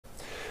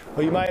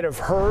Well, you might have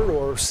heard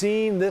or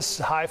seen this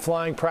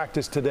high-flying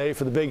practice today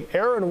for the big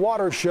Air and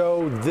Water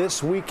Show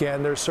this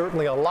weekend. There's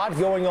certainly a lot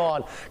going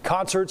on.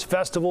 Concerts,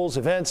 festivals,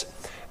 events.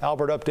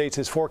 Albert updates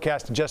his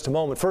forecast in just a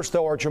moment. First,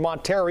 though, our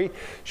Jermont Terry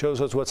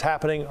shows us what's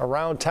happening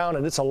around town,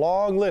 and it's a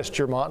long list,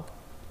 Jermont.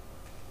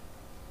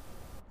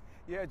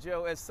 Yeah,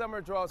 Joe, as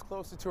summer draws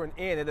closer to an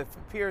end, it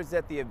appears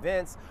that the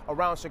events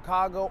around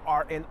Chicago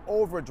are in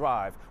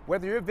overdrive.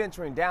 Whether you're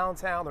venturing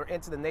downtown or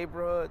into the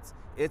neighborhoods,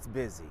 it's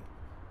busy.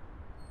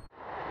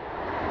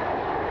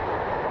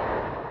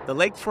 The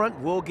lakefront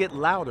will get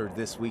louder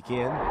this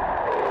weekend.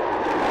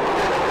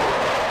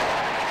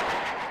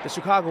 The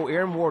Chicago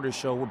Air and Water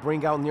Show will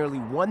bring out nearly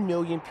 1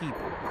 million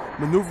people.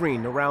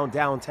 Maneuvering around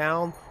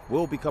downtown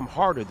will become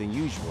harder than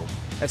usual,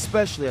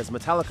 especially as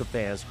Metallica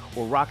fans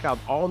will rock out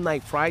all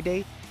night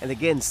Friday and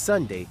again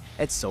Sunday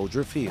at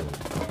Soldier Field.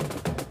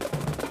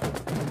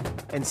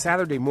 And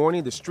Saturday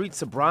morning, the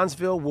streets of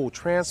Bronzeville will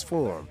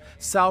transform.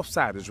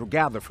 Southsiders will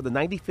gather for the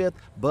 95th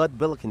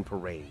Billiken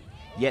Parade.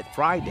 Yet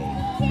Friday,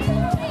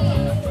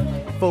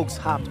 folks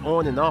hopped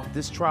on and off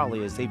this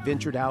trolley as they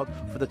ventured out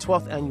for the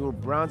 12th annual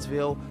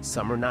Bronzeville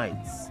Summer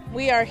Nights.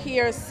 We are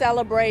here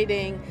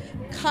celebrating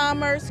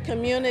commerce,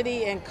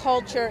 community, and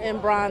culture in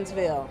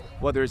Bronzeville.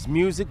 Whether it's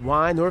music,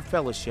 wine, or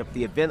fellowship,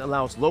 the event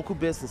allows local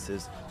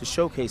businesses to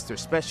showcase their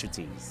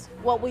specialties.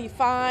 What we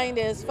find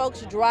is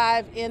folks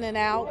drive in and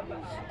out,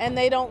 and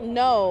they don't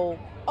know,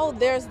 oh,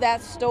 there's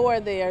that store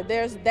there,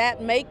 there's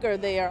that maker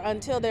there,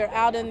 until they're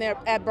out in there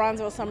at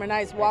Bronzeville Summer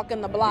Nights walking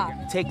the block.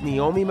 Take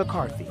Naomi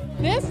McCarthy.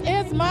 This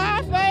is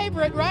my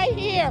favorite right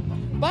here,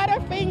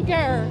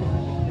 Butterfinger,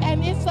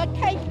 and it's a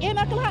cake in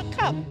a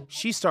cup.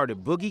 She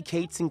started Boogie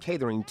Cates and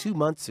Catering 2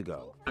 months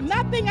ago.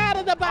 Nothing out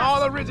of the box.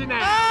 All original.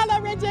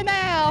 All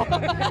original.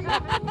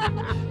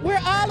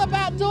 We're all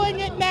about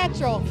doing it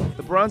natural.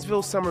 The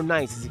Bronzeville Summer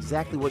Nights is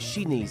exactly what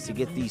she needs to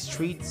get these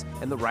treats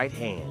in the right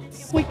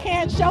hands. We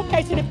can't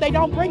showcase it if they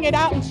don't bring it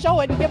out and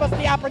show it and give us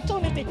the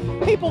opportunity.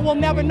 People will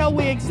never know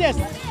we exist.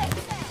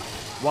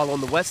 While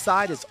on the west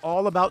side, it's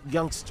all about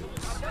youngsters.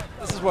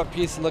 This is what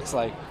peace looks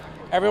like.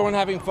 Everyone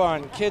having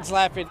fun, kids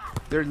laughing.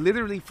 They're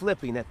literally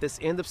flipping at this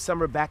end of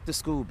summer back to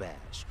school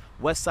bash.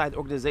 Westside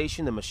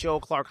Organization and Michelle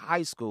Clark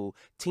High School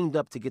teamed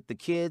up to get the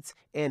kids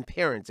and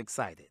parents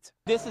excited.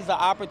 This is an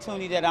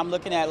opportunity that I'm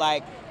looking at,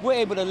 like, we're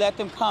able to let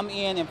them come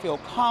in and feel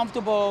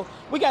comfortable.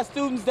 We got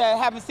students that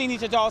haven't seen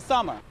each other all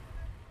summer.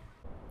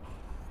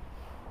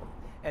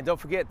 And don't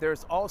forget,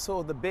 there's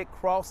also the big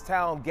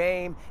crosstown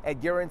game at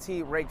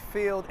Guaranteed Rate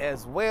Field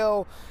as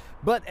well.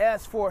 But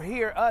as for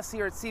us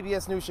here at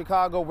CBS News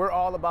Chicago, we're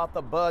all about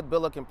the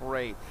Billiken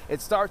Parade. It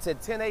starts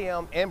at 10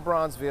 a.m. in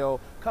Bronzeville.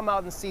 Come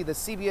out and see the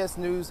CBS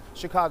News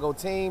Chicago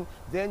team.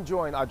 Then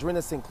join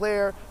Audrina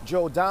Sinclair,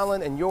 Joe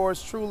Donlin, and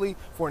yours truly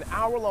for an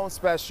hour-long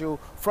special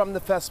from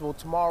the festival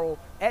tomorrow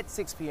at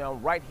 6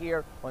 p.m. right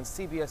here on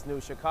CBS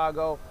News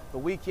Chicago. The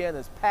weekend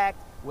is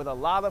packed with a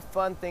lot of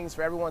fun things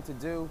for everyone to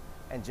do,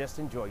 and just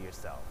enjoy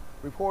yourself.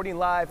 Reporting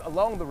live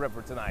along the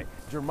river tonight,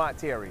 Jermont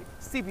Terry,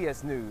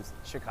 CBS News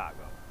Chicago.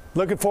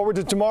 Looking forward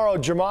to tomorrow,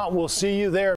 Jermont. We'll see you there.